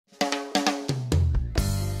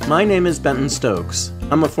My name is Benton Stokes.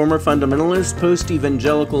 I'm a former fundamentalist,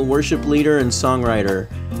 post-evangelical worship leader, and songwriter.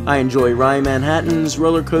 I enjoy Rye Manhattans,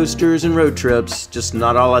 roller coasters, and road trips, just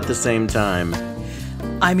not all at the same time.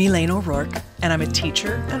 I'm Elane O'Rourke, and I'm a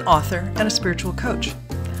teacher, an author, and a spiritual coach.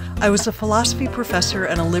 I was a philosophy professor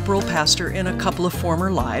and a liberal pastor in a couple of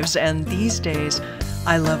former lives, and these days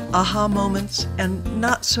I love aha moments and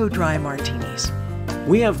not-so-dry martinis.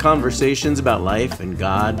 We have conversations about life and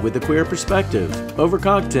God with a queer perspective, over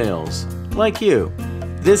cocktails, like you.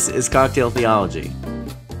 This is Cocktail Theology.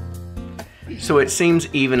 So it seems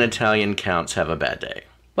even Italian counts have a bad day.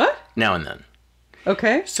 What? Now and then.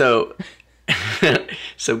 Okay. So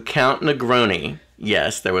Count Negroni,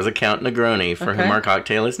 yes, there was a Count Negroni for whom our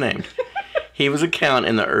cocktail is named. He was a count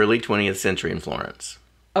in the early 20th century in Florence.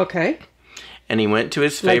 Okay. And he went to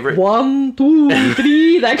his favorite... Like 1, 2,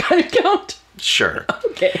 3, that kind of count? Sure.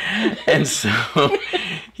 Okay. And so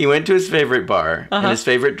he went to his favorite bar, and his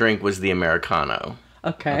favorite drink was the Americano.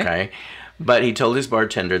 Okay. But he told his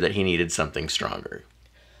bartender that he needed something stronger.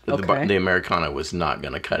 The Americano was not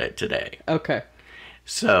going to cut it today. Okay.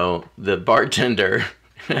 So the bartender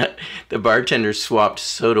swapped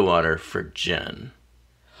soda water for gin.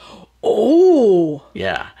 Oh.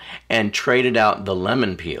 Yeah. And traded out the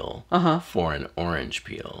lemon peel for an orange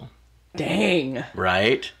peel. Dang.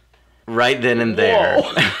 Right? Right then and there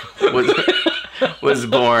was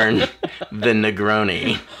born the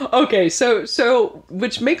Negroni. Okay, so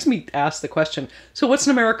which makes me ask the question, so what's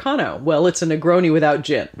an Americano? Well, it's a Negroni without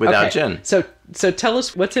gin. Without gin. So tell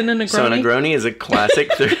us what's in a Negroni? So a Negroni is a classic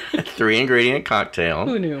three-ingredient cocktail.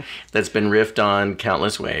 Who knew? That's been riffed on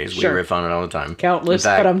countless ways. Sure. We riff on it all the time. Countless,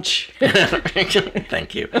 Thank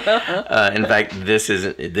you. In fact, this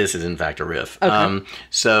is in fact a riff. Okay.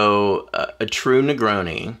 So a true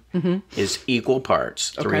Negroni is equal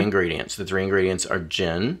parts, three ingredients. The three ingredients are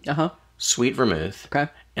gin, sweet vermouth,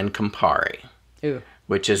 and Campari. Ew.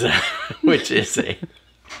 Which is an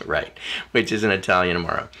Italian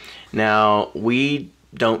Amaro. Now, we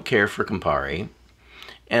don't care for Campari.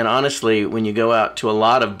 And honestly, when you go out to a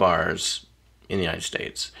lot of bars in the United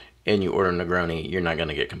States and you order Negroni, you're not going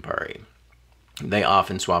to get Campari. They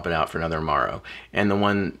often swap it out for another Amaro. And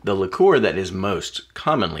the liqueur that is most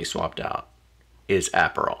commonly swapped out is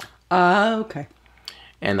Aperol. Okay.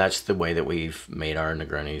 And that's the way that we've made our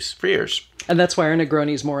Negronis for years. And that's why our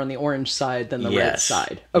Negroni is more on the orange side than the red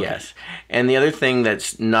side. Okay. Yes. And the other thing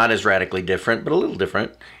that's not as radically different, but a little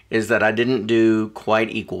different, is that I didn't do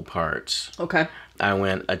quite equal parts. Okay. I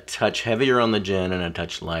went a touch heavier on the gin and a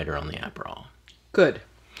touch lighter on the Aperol. Good.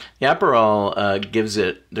 The Aperol gives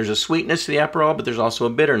it, there's a sweetness to the Aperol, but there's also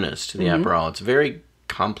a bitterness to the Aperol. It's a very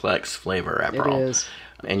complex flavor, Aperol. It is.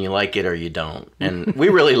 And you like it or you don't. And we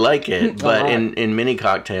really like it, but in many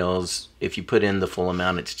cocktails, if you put in the full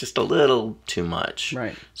amount, it's just a little too much.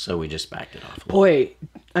 Right. So we just backed it off a little. Boy,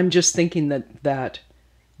 I'm just thinking that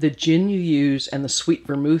the gin you use and the sweet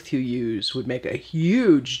vermouth you use would make a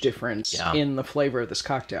huge difference in the flavor of this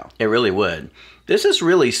cocktail. It really would. This is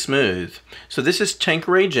really smooth. So this is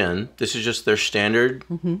Tanqueray gin. This is just their standard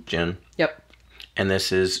gin. Yep. And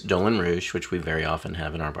this is Dolan Rouge, which we very often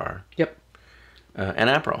have in our bar. Yep. And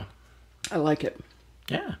Aperol. I like it.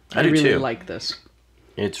 Yeah, I do really too. like this.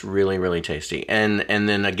 It's really, really tasty. And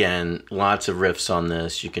then again, lots of riffs on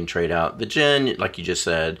this. You can trade out the gin, like you just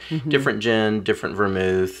said. Different gin, different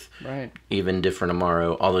vermouth, right? Even different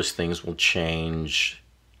Amaro. All those things will change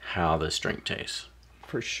how this drink tastes.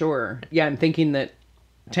 For sure. Yeah, I'm thinking that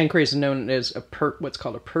Tanqueray is known as what's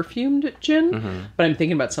called a perfumed gin. But I'm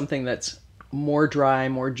thinking about something that's more dry,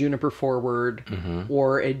 more juniper forward,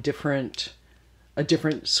 or a different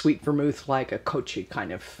sweet vermouth, like a Kochi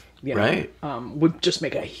kind of, would just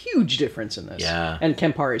make a huge difference in this. Yeah. And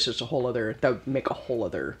Campari is just that would make a whole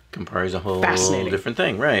other Campari's a whole fascinating different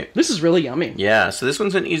thing, right? This is really yummy. Yeah, so this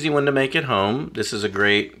one's an easy one to make at home. This is a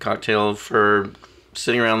great cocktail for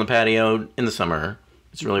sitting around the patio in the summer.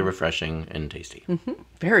 It's really refreshing and tasty.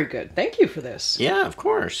 Very good. Thank you for this. Yeah, of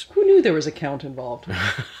course. Who knew there was a count involved?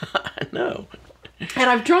 I know. And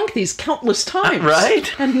I've drunk these countless times.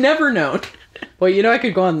 Right? And never known. Well, I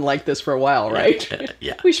could go on like this for a while, right?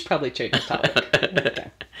 Yeah. We should probably change the topic.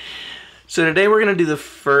 Okay. So today we're going to do the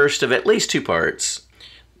first of at least two parts.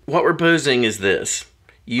 What we're posing is this.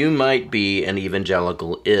 You might be an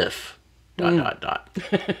evangelical if... ...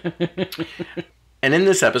 And in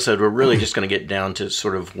this episode, we're really just going to get down to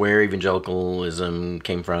sort of where evangelicalism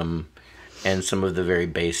came from and some of the very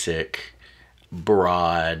basic,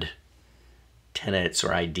 broad tenets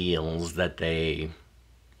or ideals that they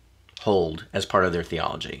hold as part of their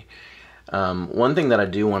theology. One thing that I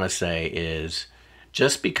do want to say is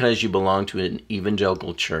just because you belong to an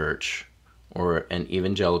evangelical church or an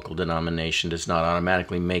evangelical denomination does not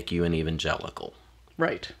automatically make you an evangelical.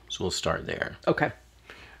 Right. So we'll start there. Okay.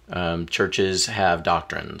 Churches have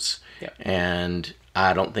doctrines, Yep. and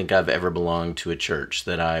I don't think I've ever belonged to a church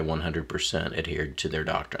that I 100% adhered to their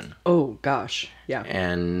doctrine. Oh gosh, yeah.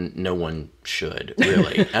 And no one should,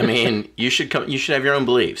 really. I mean, you should have your own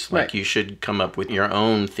beliefs. Like, Right. you should come up with your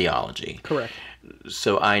own theology. Correct.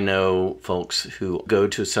 So I know folks who go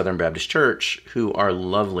to a Southern Baptist church who are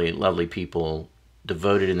lovely, lovely people,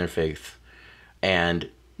 devoted in their faith, and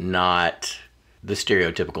not the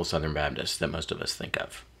stereotypical Southern Baptist that most of us think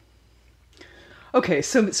of. Okay,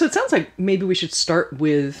 so it sounds like maybe we should start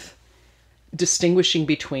with distinguishing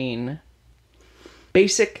between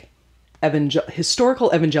basic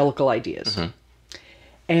historical evangelical ideas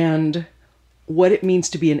and what it means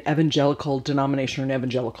to be an evangelical denomination or an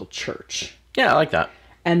evangelical church. Yeah, I like that.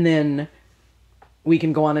 And then we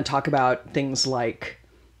can go on and talk about things like,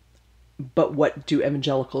 but what do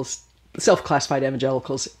evangelicals, self-classified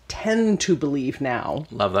evangelicals, tend to believe now?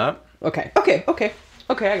 Love that. Okay,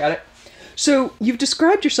 I got it. So you've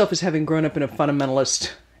described yourself as having grown up in a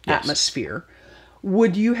fundamentalist atmosphere.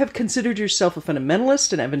 Would you have considered yourself a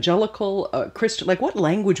fundamentalist, an evangelical, a Christian? Like, what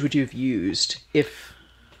language would you have used if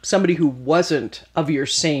somebody who wasn't of your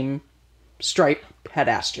same stripe had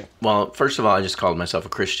asked you? Well, first of all, I just called myself a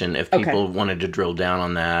Christian. If people wanted to drill down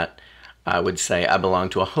on that, I would say I belong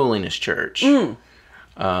to a holiness church. And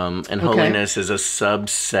holiness is a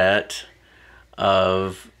subset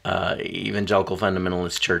of evangelical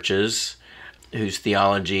fundamentalist churches whose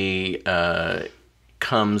theology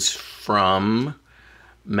comes from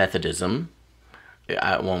Methodism.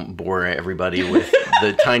 I won't bore everybody with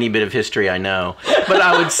the tiny bit of history I know, but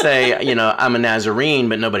I would say, I'm a Nazarene,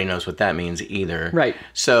 but nobody knows what that means either. Right.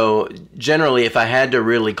 So generally, if I had to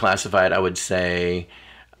really classify it, I would say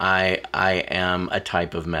I am a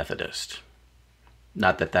type of Methodist.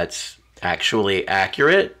 Not that that's actually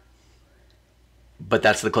accurate, but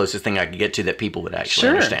that's the closest thing I could get to that people would actually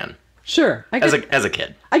understand. Sure. As a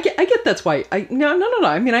kid. I get that's why. No.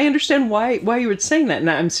 I mean, I understand why you were saying that. And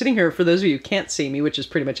I'm sitting here, for those of you who can't see me, which is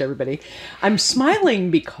pretty much everybody, I'm smiling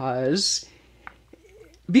because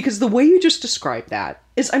the way you just described that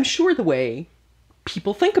is, I'm sure, the way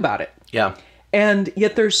people think about it. Yeah. And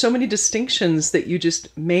yet there's so many distinctions that you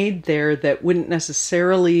just made there that wouldn't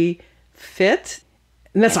necessarily fit.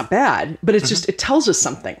 And that's not bad, but it's just, it tells us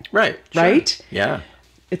something. Right. Sure. Right? Yeah.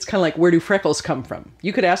 It's kind of like, where do freckles come from?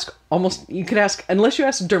 You could ask, unless you ask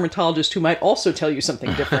a dermatologist who might also tell you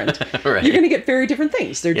something different, Right. You're going to get very different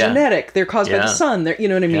things. They're genetic. They're caused by the sun. You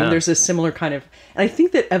know what I mean? Yeah. There's a similar kind of, and I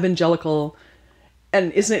think that evangelical,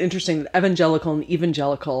 and isn't it interesting that evangelical and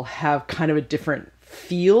evangelical have kind of a different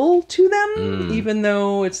feel to them, even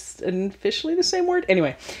though it's officially the same word?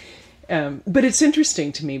 Anyway, but it's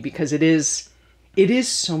interesting to me because it is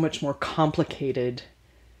so much more complicated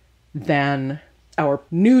than our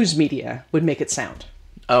news media would make it sound.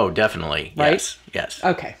 Oh, definitely. Right? Yes.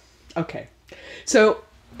 Okay. So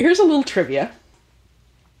here's a little trivia.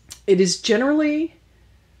 It is generally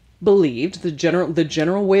believed, the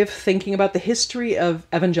general way of thinking about the history of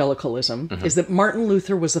evangelicalism is that Martin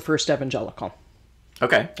Luther was the first evangelical.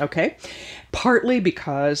 Okay. Partly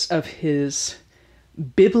because of his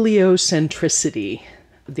bibliocentricity,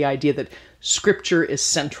 the idea that Scripture is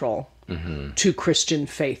central to Christian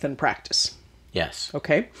faith and practice. Yes.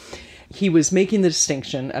 Okay? He was making the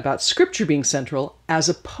distinction about Scripture being central as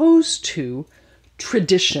opposed to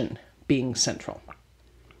tradition being central.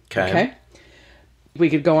 Okay? We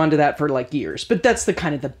could go on to that for like years, but that's the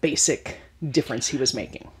kind of the basic difference he was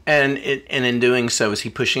making. And in doing so, is he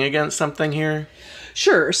pushing against something here?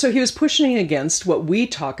 Sure. So he was pushing against what we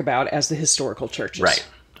talk about as the historical churches. Right.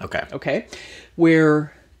 Okay?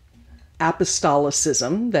 Where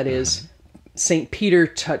apostolicism, that is, St. Peter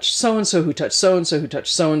touched so-and-so, who touched so-and-so, who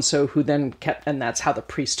touched so-and-so, who then kept, and that's how the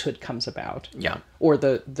priesthood comes about. Yeah. Or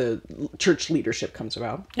the church leadership comes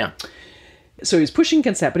about. Yeah. So he was pushing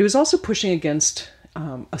against that, but he was also pushing against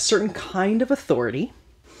a certain kind of authority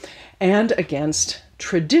and against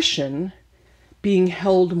tradition being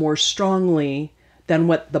held more strongly than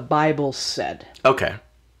what the Bible said. Okay.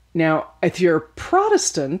 Now, if you're a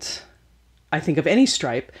Protestant, I think of any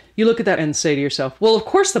stripe, you look at that and say to yourself, well, of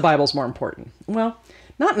course the Bible's more important. Well,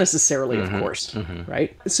 not necessarily, of course,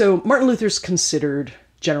 right? So Martin Luther's considered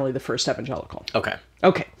generally the first evangelical. Okay.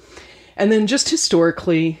 And then just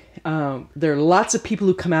historically, there are lots of people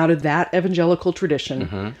who come out of that evangelical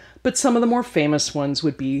tradition, but some of the more famous ones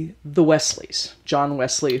would be the Wesleys. John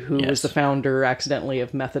Wesley, who was the founder accidentally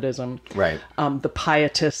of Methodism. Right. The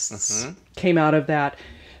Pietists came out of that.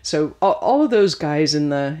 So all of those guys in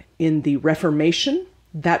the Reformation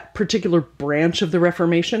that particular branch of the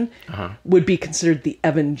Reformation would be considered the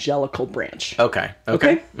evangelical branch. Okay.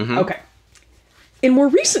 Okay? Okay. In more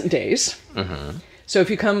recent days, so if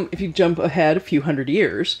you jump ahead a few hundred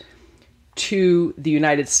years to the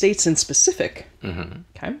United States in specific,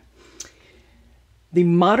 okay, the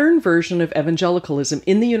modern version of evangelicalism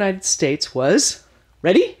in the United States was,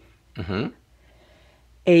 ready?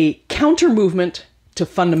 A counter movement to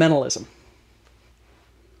fundamentalism.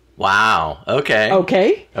 Wow.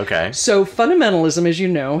 Okay. Okay. So fundamentalism, as you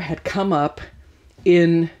know, had come up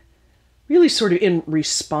in really sort of in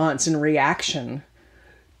response, in reaction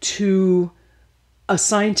to a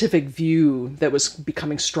scientific view that was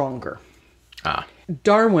becoming stronger.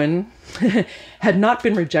 Darwin had not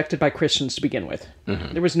been rejected by Christians to begin with.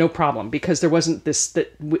 There was no problem because there wasn't this,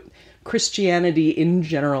 Christianity in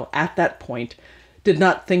general at that point did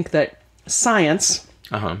not think that science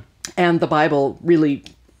and the Bible really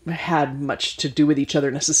had much to do with each other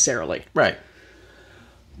necessarily. Right.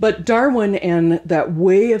 But Darwin and that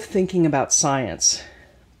way of thinking about science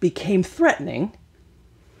became threatening,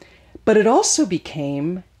 but it also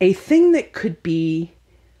became a thing that could be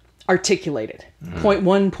articulated. Point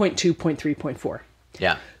 1, point 2, point 3, point 4.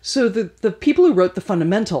 Yeah. So the people who wrote the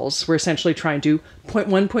fundamentals were essentially trying to do point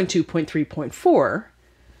 1, point 2, point 3, point 4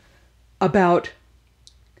 about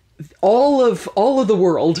all of the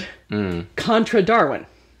world contra Darwin.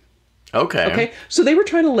 Okay. So they were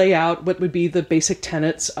trying to lay out what would be the basic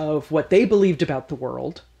tenets of what they believed about the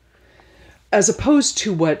world, as opposed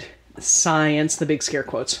to what science, the big scare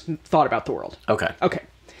quotes, thought about the world. Okay.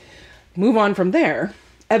 Move on from there.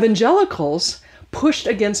 Evangelicals pushed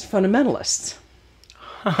against fundamentalists.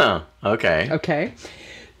 Okay.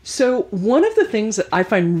 So one of the things that I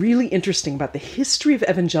find really interesting about the history of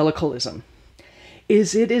evangelicalism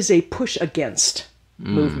is it is a push against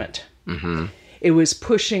movement. It was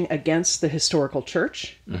pushing against the historical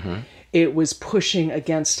church. It was pushing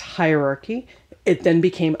against hierarchy. It then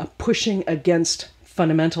became a pushing against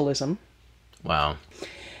fundamentalism. Wow.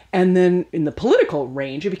 And then in the political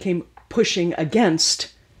range, it became pushing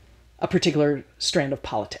against a particular strand of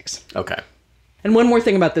politics. Okay. And one more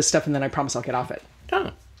thing about this stuff, and then I promise I'll get off it.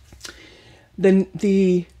 Then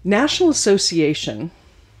the National Association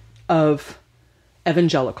of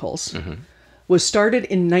Evangelicals was started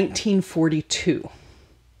in 1942.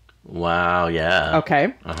 Wow, yeah.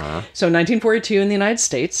 Okay. So 1942 in the United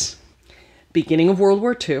States, beginning of World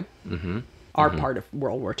War II, our part of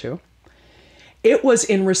World War II. It was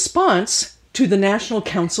in response to the National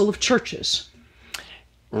Council of Churches.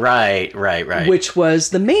 Right. Which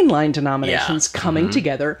was the mainline denominations coming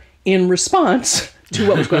together in response to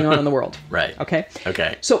what was going on in the world. Right.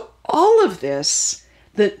 Okay. So all of this,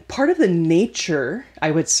 that part of the nature,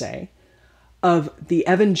 I would say, of the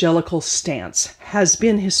evangelical stance has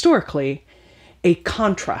been historically a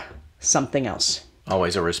contra something else.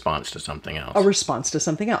 Always a response to something else. A response to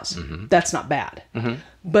something else. That's not bad.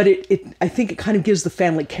 But I think it kind of gives the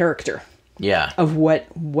family character of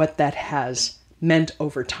what that has meant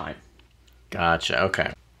over time. Gotcha.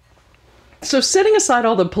 Okay. So setting aside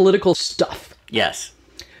all the political stuff. Yes.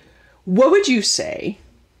 What would you say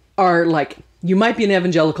are like, you might be an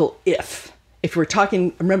evangelical if we're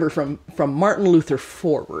talking, remember, from Martin Luther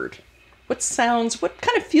forward, what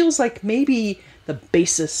kind of feels like maybe the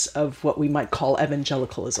basis of what we might call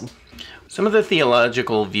evangelicalism? Some of the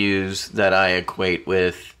theological views that I equate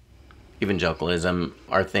with evangelicalism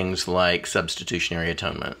are things like substitutionary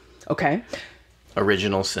atonement. Okay.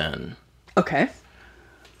 Original sin. Okay.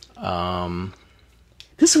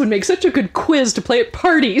 This would make such a good quiz to play at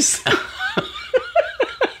parties.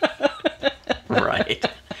 Right.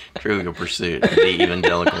 Trivial Pursuit, the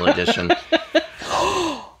evangelical edition.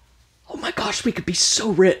 Oh my gosh, we could be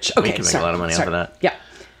so rich. Okay, we can make a lot of money off of that. Yeah.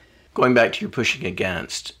 Going back to your pushing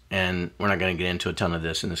against, and we're not going to get into a ton of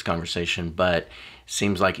this in this conversation, but it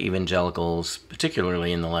seems like evangelicals,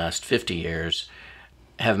 particularly in the last 50 years,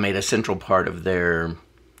 have made a central part of their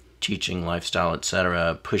teaching, lifestyle,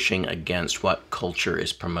 etc., pushing against what culture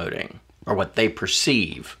is promoting, or what they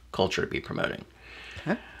perceive culture to be promoting.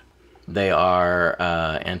 Okay. They are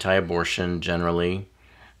anti-abortion generally.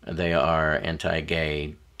 They are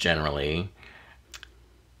anti-gay generally.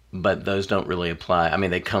 But those don't really apply. I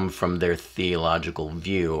mean, they come from their theological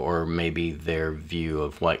view, or maybe their view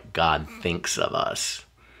of what God thinks of us.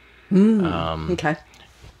 Okay.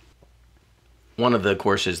 One of the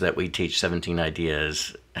courses that we teach, 17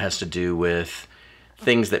 Ideas, has to do with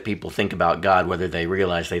things that people think about God, whether they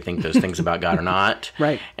realize they think those things about God or not.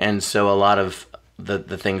 Right. And so a lot of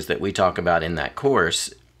the things that we talk about in that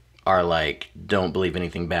course are like, don't believe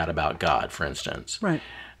anything bad about God, for instance. Right.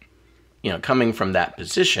 coming from that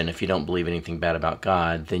position, if you don't believe anything bad about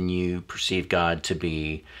God, then you perceive God to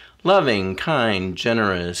be loving, kind,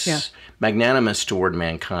 generous, magnanimous toward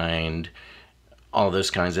mankind, all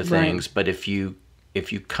those kinds of things. Right. But if you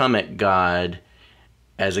come at God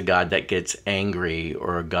as a God that gets angry,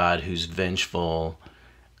 or a God who's vengeful,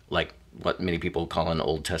 like what many people call an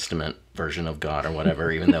Old Testament version of God or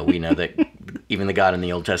whatever, even though we know that even the God in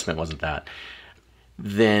the Old Testament wasn't that,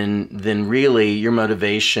 then really your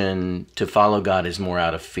motivation to follow God is more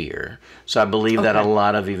out of fear. So I believe that a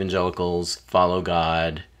lot of evangelicals follow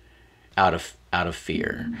God out of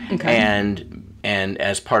fear. Okay. And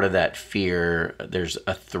as part of that fear, there's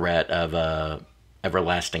a threat of a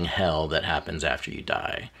everlasting hell that happens after you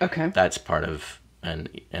die. Okay. That's part of an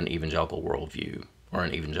evangelical worldview, or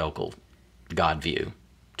an evangelical God view,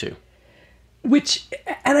 too. Which,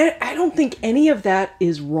 and I don't think any of that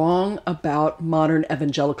is wrong about modern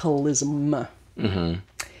evangelicalism. Mm-hmm.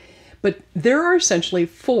 But there are essentially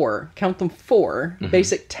four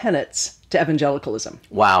basic tenets to evangelicalism.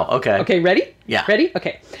 Wow, okay. Okay, ready? Yeah. Ready?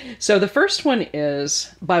 Okay. So the first one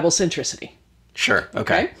is Bible centricity. Sure,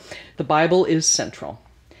 okay. The Bible is central.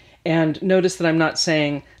 And notice that I'm not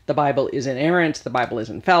saying the Bible is inerrant, the Bible is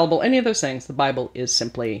infallible, any of those things. The Bible is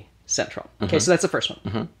simply central. Mm-hmm. Okay, so that's the first one.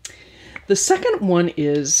 Mm-hmm. The second one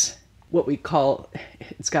is what we call,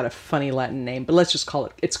 it's got a funny Latin name, but let's just call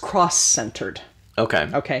it's cross-centered. Okay.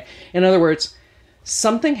 Okay. In other words,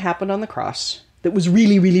 something happened on the cross that was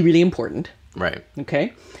really, really, really important. Right.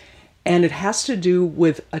 Okay. And it has to do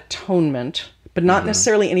with atonement, but not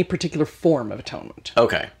necessarily any particular form of atonement.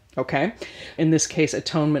 Okay. Okay. In this case,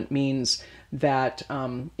 atonement means that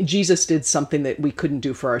Jesus did something that we couldn't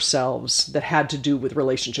do for ourselves that had to do with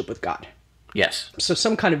relationship with God. Yes. So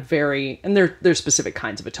some kind of and there's specific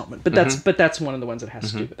kinds of atonement, but that's one of the ones that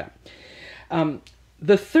has to do with that.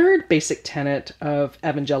 The third basic tenet of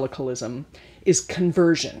evangelicalism is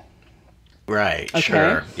conversion. Right. Okay?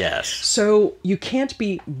 Sure. Yes. So you can't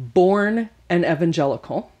be born an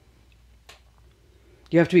evangelical.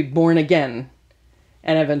 You have to be born again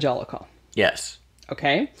an evangelical. Yes.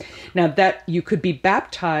 Okay. Now that you could be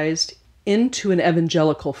baptized into an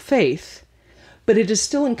evangelical faith, but it is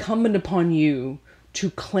still incumbent upon you to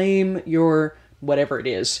claim your whatever it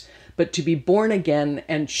is, but to be born again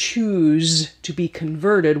and choose to be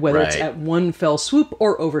converted, whether it's at one fell swoop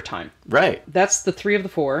or over time. Right. That's the three of the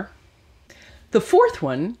four. The fourth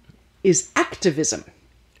one is activism.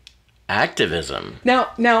 Activism.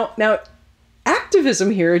 Now, activism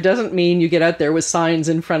here doesn't mean you get out there with signs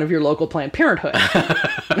in front of your local Planned Parenthood.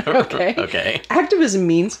 Okay. Okay. Activism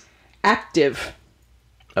means active.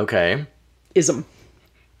 Okay. Ism.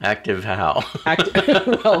 Active how?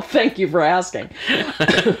 Well, thank you for asking.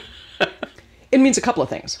 It means a couple of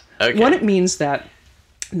things. Okay. One, it means that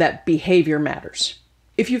behavior matters.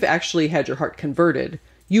 If you've actually had your heart converted,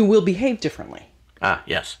 you will behave differently. Ah,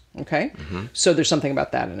 yes. Okay? Mm-hmm. So there's something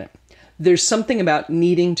about that in it. There's something about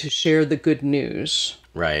needing to share the good news.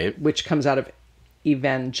 Right. Which comes out of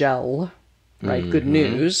evangel, right? Mm-hmm. Good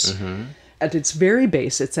news. Mm-hmm. At its very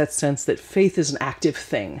base, it's that sense that faith is an active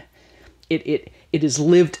thing. It is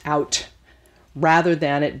lived out, rather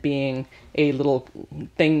than it being a little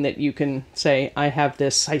thing that you can say, I have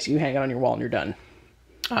this, you hang it on your wall and you're done.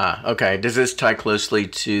 Ah, okay. Does this tie closely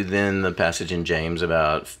to then the passage in James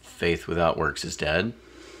about faith without works is dead?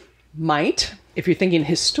 Might. If you're thinking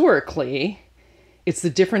historically, it's the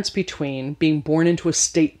difference between being born into a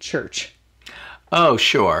state church. Oh,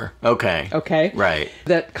 sure. Okay. Okay. Right.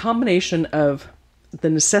 That combination of the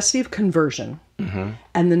necessity of conversion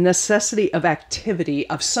and the necessity of activity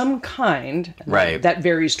of some kind, that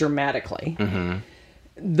varies dramatically. Mm-hmm.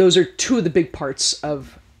 Those are two of the big parts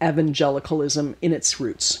of evangelicalism in its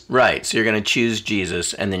roots. Right. So you're going to choose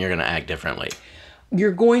Jesus and then you're going to act differently.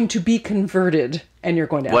 You're going to be converted and you're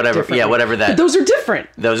going to act differently. Yeah, whatever that. But those are different.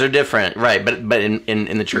 Those are different, right. But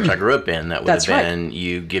in the church I grew up in, that would have been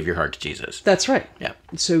you give your heart to Jesus. That's right. Yeah.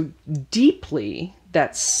 So deeply,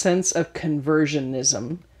 that sense of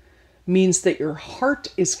conversionism means that your heart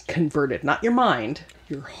is converted, not your mind.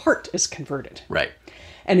 Your heart is converted. Right.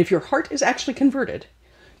 And if your heart is actually converted,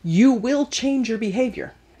 you will change your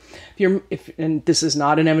behavior. And this is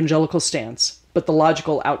not an evangelical stance, but the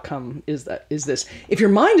logical outcome is this. If your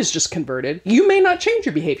mind is just converted, you may not change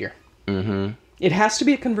your behavior. Mm-hmm. It has to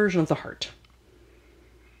be a conversion of the heart.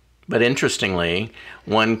 But interestingly,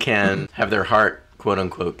 one can have their heart, quote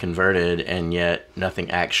unquote, converted, and yet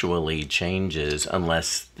nothing actually changes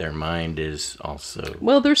unless their mind is also...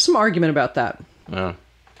 Well, there's some argument about that. Oh.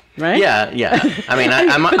 right? Yeah. I mean,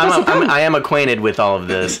 I am acquainted with all of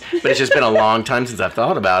this, but it's just been a long time since I've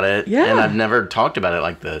thought about it, and I've never talked about it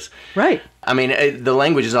like this. Right. I mean, the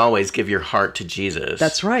language is always give your heart to Jesus.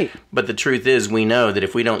 That's right. But the truth is, we know that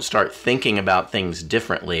if we don't start thinking about things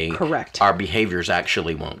differently, correct, our behaviors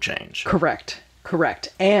actually won't change. Correct.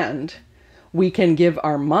 And we can give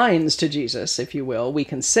our minds to Jesus, if you will. We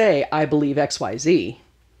can say, I believe X, Y, Z,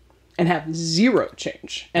 and have zero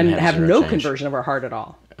change, and have no conversion of our heart at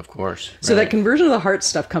all. Of course. So that conversion of the heart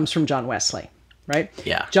stuff comes from John Wesley, right?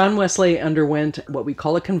 Yeah. John Wesley underwent what we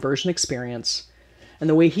call a conversion experience. And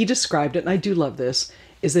the way he described it, and I do love this,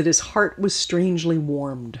 is that his heart was strangely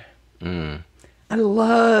warmed. I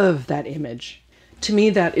love that image. To me,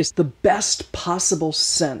 that is the best possible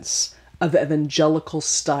sense of evangelical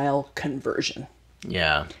style conversion.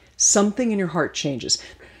 Yeah. Something in your heart changes.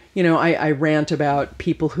 You know, I rant about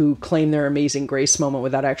people who claim their amazing grace moment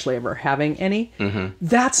without actually ever having any.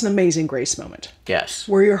 That's an amazing grace moment. Yes.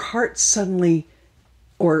 Where your heart suddenly,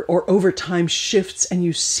 or over time, shifts and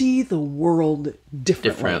you see the world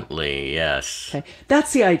differently. Yes. Okay?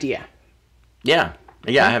 That's the idea. Yeah.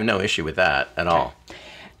 Yeah, I have no issue with that at all.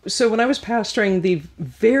 So when I was pastoring the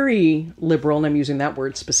very liberal, and I'm using that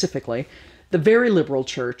word specifically, the very liberal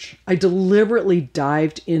church, I deliberately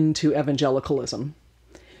dived into evangelicalism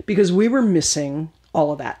because we were missing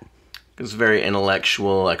all of that. It's a very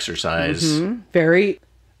intellectual exercise. Very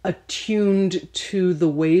attuned to the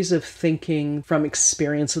ways of thinking from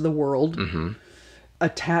experience of the world,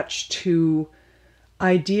 attached to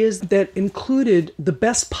ideas that included the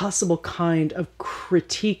best possible kind of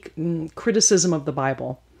criticism of the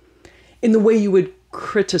Bible in the way you would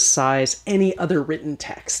criticize any other written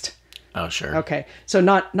text. Oh, sure. Okay. So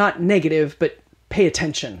not negative, but pay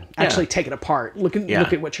attention. Actually take it apart. Look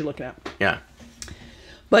at what you're looking at. Yeah.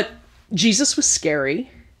 But Jesus was scary.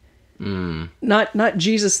 Not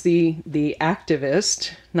Jesus the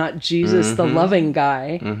activist, not Jesus the loving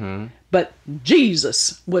guy, but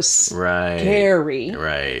Jesus was scary.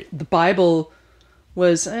 Right. The Bible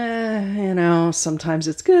was, sometimes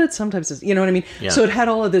it's good, sometimes it's, you know what I mean? Yeah. So it had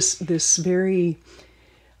all of this very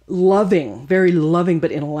loving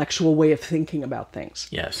but intellectual way of thinking about things.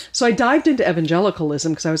 Yes. So I dived into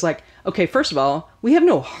evangelicalism because I was like, okay, first of all, we have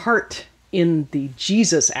no heart in the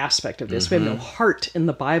Jesus aspect of this. We have no heart in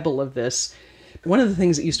the Bible of this. One of the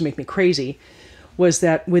things that used to make me crazy was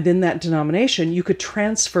that within that denomination, you could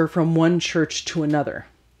transfer from one church to another,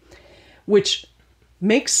 which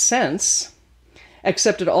makes sense,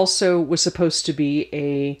 except it also was supposed to be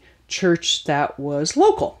a church that was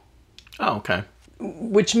local. Oh, okay.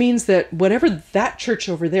 Which means that whatever that church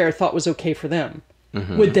over there thought was okay for them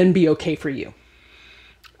would then be okay for you.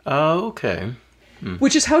 Oh, okay.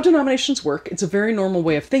 Which is how denominations work. It's a very normal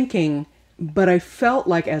way of thinking, but I felt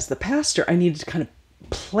like as the pastor, I needed to kind of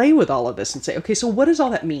play with all of this and say, okay, so what does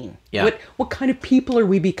all that mean? Yeah. What kind of people are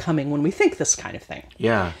we becoming when we think this kind of thing?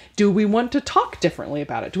 Yeah. Do we want to talk differently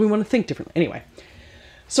about it? Do we want to think differently? Anyway,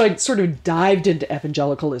 so I sort of dived into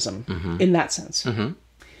evangelicalism in that sense.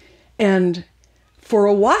 And for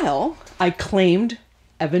a while, I claimed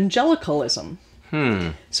evangelicalism.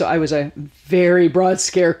 So I was a very broad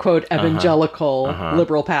scare quote evangelical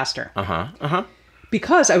liberal pastor.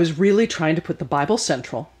 Because I was really trying to put the Bible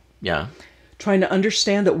central. Yeah. Trying to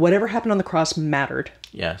understand that whatever happened on the cross mattered.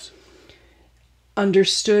 Yes.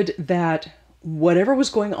 Understood that whatever was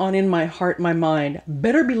going on in my heart, my mind,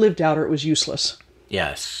 better be lived out or it was useless.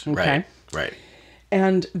 Yes. Okay. Right.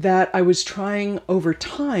 And that I was trying over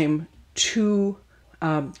time to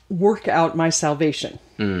work out my salvation.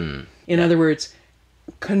 In other words,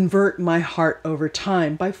 convert my heart over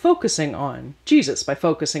time by focusing on Jesus, by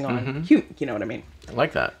focusing on you know what I mean? I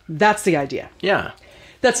like that. That's the idea. Yeah.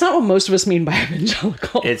 That's not what most of us mean by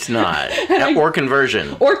evangelical. It's not. Or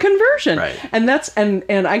conversion. Or conversion. Right. And that's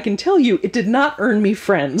and I can tell you it did not earn me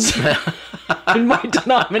friends in my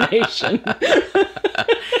denomination.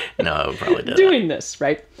 No, probably didn't. Doing this,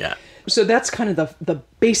 right? Yeah. So that's kind of the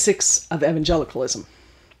basics of evangelicalism.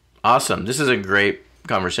 Awesome. This is a great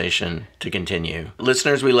conversation to continue.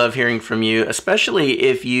 Listeners, we love hearing from you, especially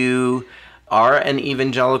if you are an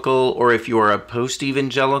evangelical or if you are a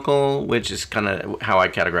post-evangelical, which is kind of how I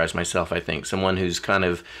categorize myself, I think. Someone who's kind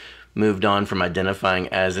of moved on from identifying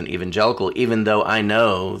as an evangelical, even though I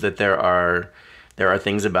know that there are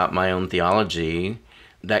things about my own theology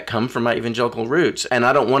that come from my evangelical roots, and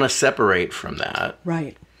I don't want to separate from that.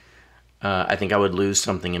 Right. I think I would lose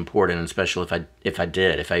something important, especially if I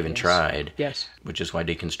even tried. Yes. Which is why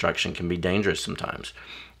deconstruction can be dangerous sometimes.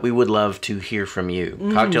 We would love to hear from you.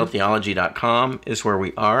 Cocktailtheology.com is where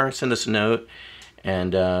we are. Send us a note,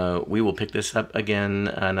 And we will pick this up again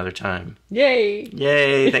another time. Yay!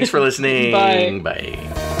 Yay! Thanks for listening. Bye. Bye.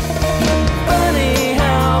 Funny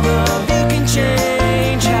how the view can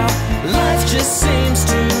change, how life just seems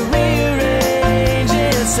to rearrange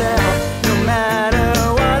itself, no matter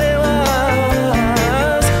what it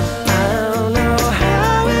was. I don't know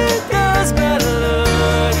how it goes, but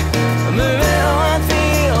look, moving on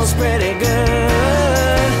feels pretty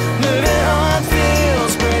good. Moving on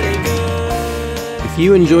feels pretty good. If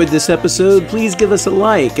you enjoyed this episode, please give us a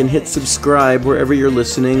like and hit subscribe wherever you're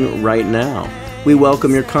listening right now. We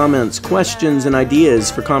welcome your comments, questions, and ideas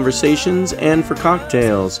for conversations and for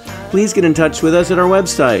cocktails. Please get in touch with us at our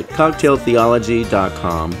website,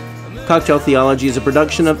 cocktailtheology.com. Cocktail Theology is a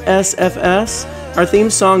production of SFS. Our theme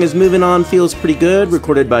song is Moving On Feels Pretty Good,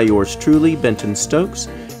 recorded by yours truly, Benton Stokes.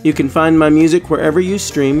 You can find my music wherever you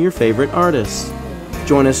stream your favorite artists.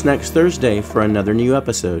 Join us next Thursday for another new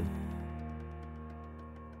episode.